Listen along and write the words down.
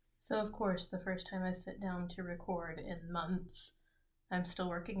So, of course, the first time I sit down to record in months, I'm still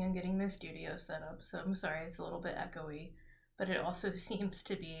working on getting my studio set up, so I'm sorry it's a little bit echoey, but it also seems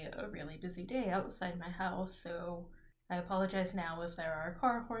to be a really busy day outside my house, so I apologize now if there are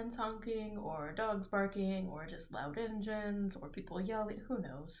car horns honking, or dogs barking, or just loud engines, or people yelling, who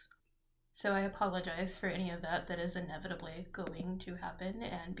knows. So I apologize for any of that is inevitably going to happen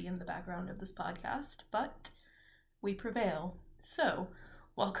and be in the background of this podcast, but we prevail. So,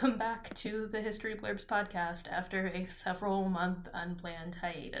 welcome back to the History Blurbs podcast after a several-month unplanned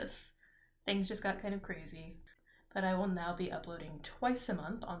hiatus. Things just got kind of crazy, but I will now be uploading twice a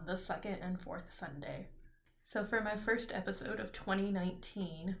month on the second and fourth Sunday. So for my first episode of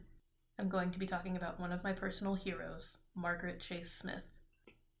 2019, I'm going to be talking about one of my personal heroes, Margaret Chase Smith.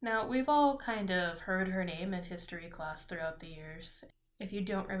 Now, we've all kind of heard her name in history class throughout the years. If you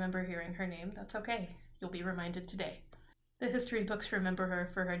don't remember hearing her name, that's okay. You'll be reminded today. The history books remember her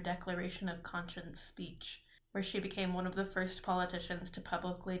for her Declaration of Conscience speech, where she became one of the first politicians to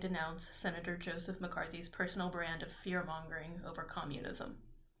publicly denounce Senator Joseph McCarthy's personal brand of fear-mongering over communism.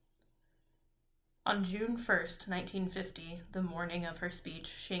 On June 1st, 1950, the morning of her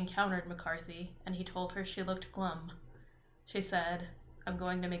speech, she encountered McCarthy, and he told her she looked glum. She said, "I'm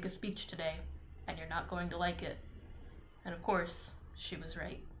going to make a speech today, and you're not going to like it." And of course, she was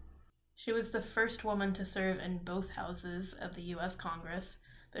right. She was the first woman to serve in both houses of the U.S. Congress,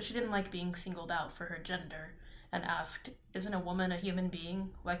 but she didn't like being singled out for her gender, and asked, "Isn't a woman a human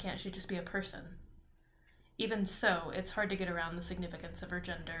being? Why can't she just be a person?" Even so, it's hard to get around the significance of her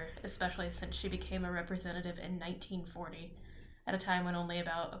gender, especially since she became a representative in 1940, at a time when only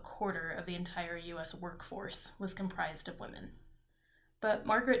about a quarter of the entire U.S. workforce was comprised of women. But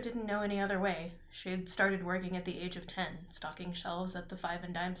Margaret didn't know any other way. She'd started working at the age of 10, stocking shelves at the five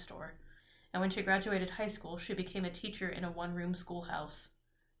and dime store. And when she graduated high school, she became a teacher in a one-room schoolhouse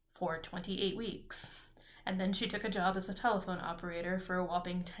for 28 weeks. And then she took a job as a telephone operator for a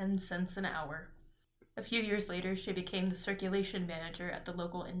whopping 10 cents an hour. A few years later, she became the circulation manager at the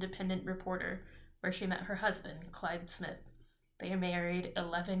local Independent Reporter, where she met her husband, Clyde Smith. They were married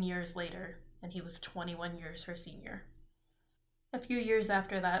 11 years later, and he was 21 years her senior. A few years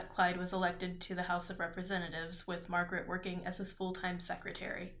after that, Clyde was elected to the House of Representatives, with Margaret working as his full-time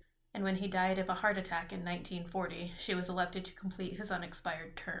secretary. And when he died of a heart attack in 1940, she was elected to complete his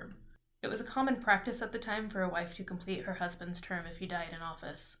unexpired term. It was a common practice at the time for a wife to complete her husband's term if he died in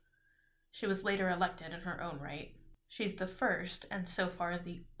office. She was later elected in her own right. She's the first, and so far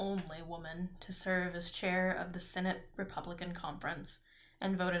the only woman, to serve as chair of the Senate Republican Conference,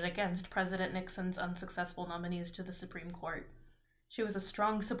 and voted against President Nixon's unsuccessful nominees to the Supreme Court. She was a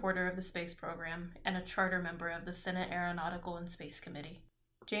strong supporter of the space program, and a charter member of the Senate Aeronautical and Space Committee.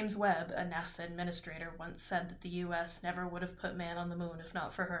 James Webb, a NASA administrator, once said that the U.S. never would have put man on the moon if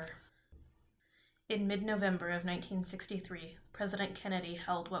not for her. In mid-November of 1963, President Kennedy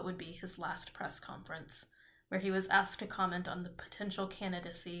held what would be his last press conference, where he was asked to comment on the potential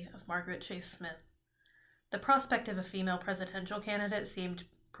candidacy of Margaret Chase Smith. The prospect of a female presidential candidate seemed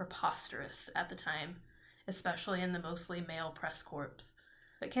preposterous at the time, especially in the mostly male press corps.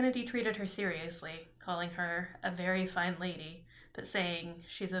 But Kennedy treated her seriously, calling her a very fine lady, but saying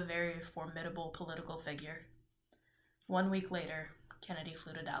she's a very formidable political figure. 1 week later, Kennedy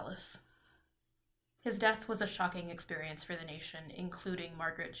flew to Dallas. His death was a shocking experience for the nation, including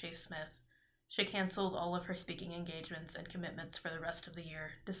Margaret Chase Smith. She canceled all of her speaking engagements and commitments for the rest of the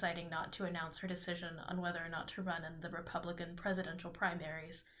year, deciding not to announce her decision on whether or not to run in the Republican presidential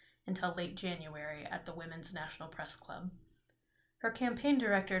primaries until late January at the Women's National Press Club. Her campaign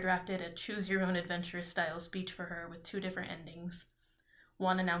director drafted a choose-your-own-adventure style speech for her with two different endings,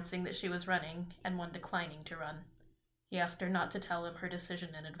 one announcing that she was running and one declining to run. He asked her not to tell him her decision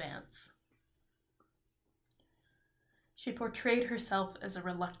in advance. She portrayed herself as a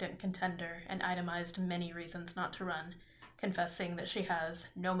reluctant contender and itemized many reasons not to run, confessing that she has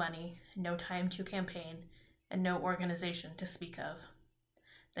no money, no time to campaign, and no organization to speak of.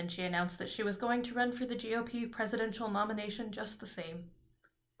 Then she announced that she was going to run for the GOP presidential nomination just the same.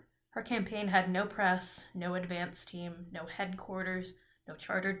 Her campaign had no press, no advance team, no headquarters, no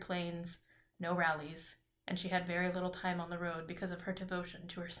chartered planes, no rallies, and she had very little time on the road because of her devotion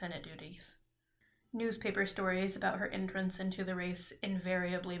to her Senate duties. Newspaper stories about her entrance into the race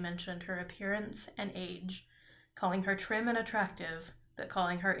invariably mentioned her appearance and age, calling her trim and attractive, but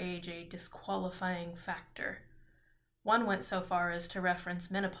calling her age a disqualifying factor. One went so far as to reference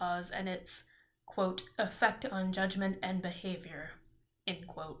menopause and its, quote, effect on judgment and behavior, end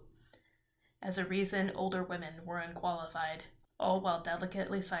quote, as a reason older women were unqualified, all while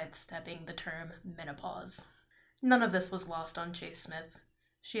delicately sidestepping the term menopause. None of this was lost on Chase Smith.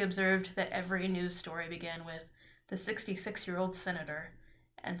 She observed that every news story began with the 66-year-old senator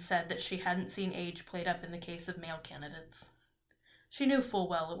and said that she hadn't seen age played up in the case of male candidates. She knew full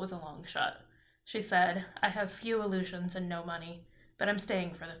well it was a long shot. She said, "I have few illusions and no money, but I'm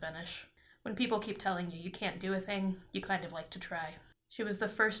staying for the finish. When people keep telling you you can't do a thing, you kind of like to try." She was the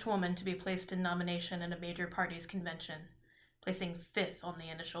first woman to be placed in nomination in a major party's convention, placing 5th on the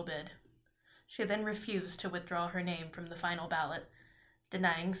initial bid. She then refused to withdraw her name from the final ballot,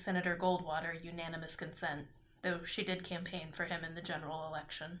 denying Senator Goldwater unanimous consent, though she did campaign for him in the general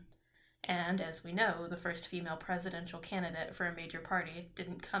election. And, as we know, the first female presidential candidate for a major party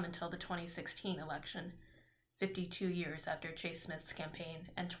didn't come until the 2016 election, 52 years after Chase Smith's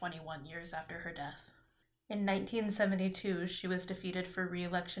campaign and 21 years after her death. In 1972, she was defeated for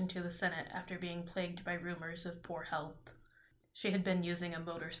re-election to the Senate after being plagued by rumors of poor health. She had been using a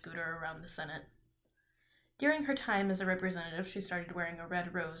motor scooter around the Senate. During her time as a representative, she started wearing a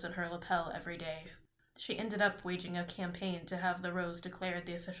red rose in her lapel every day. She ended up waging a campaign to have the rose declared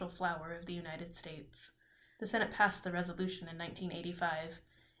the official flower of the United States. The Senate passed the resolution in 1985,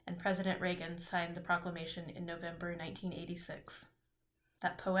 and President Reagan signed the proclamation in November 1986.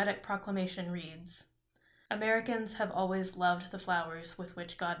 That poetic proclamation reads, "Americans have always loved the flowers with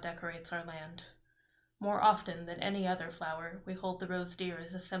which God decorates our land. More often than any other flower, we hold the rose dear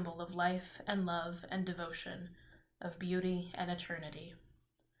as a symbol of life and love and devotion, of beauty and eternity.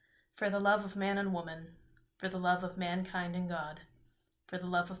 For the love of man and woman, for the love of mankind and God, for the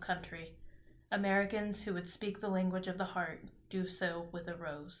love of country, Americans who would speak the language of the heart do so with a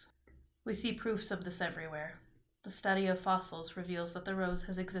rose." We see proofs of this everywhere. The study of fossils reveals that the rose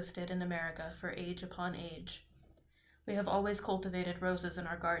has existed in America for age upon age. We have always cultivated roses in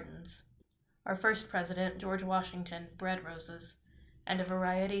our gardens. Our first president, George Washington, bred roses, and a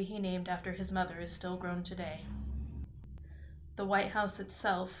variety he named after his mother is still grown today. The White House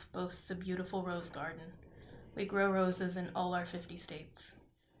itself boasts a beautiful rose garden. We grow roses in all our 50 states.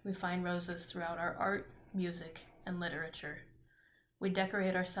 We find roses throughout our art, music, and literature. We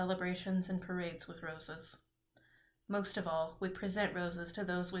decorate our celebrations and parades with roses. Most of all, we present roses to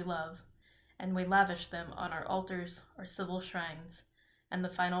those we love, and we lavish them on our altars, our civil shrines, and the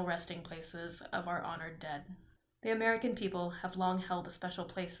final resting places of our honored dead. The American people have long held a special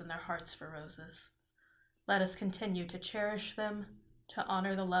place in their hearts for roses. Let us continue to cherish them, to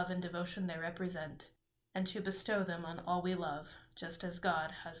honor the love and devotion they represent, and to bestow them on all we love, just as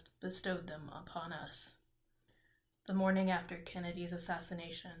God has bestowed them upon us. The morning after Kennedy's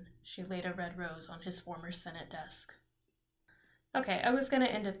assassination, she laid a red rose on his former Senate desk. Okay, I was going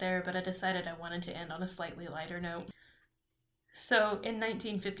to end it there, but I decided I wanted to end on a slightly lighter note. So, in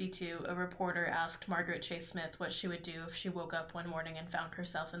 1952, a reporter asked Margaret Chase Smith what she would do if she woke up one morning and found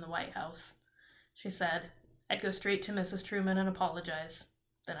herself in the White House. She said, "I'd go straight to Mrs. Truman and apologize.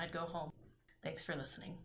 Then I'd go home." Thanks for listening.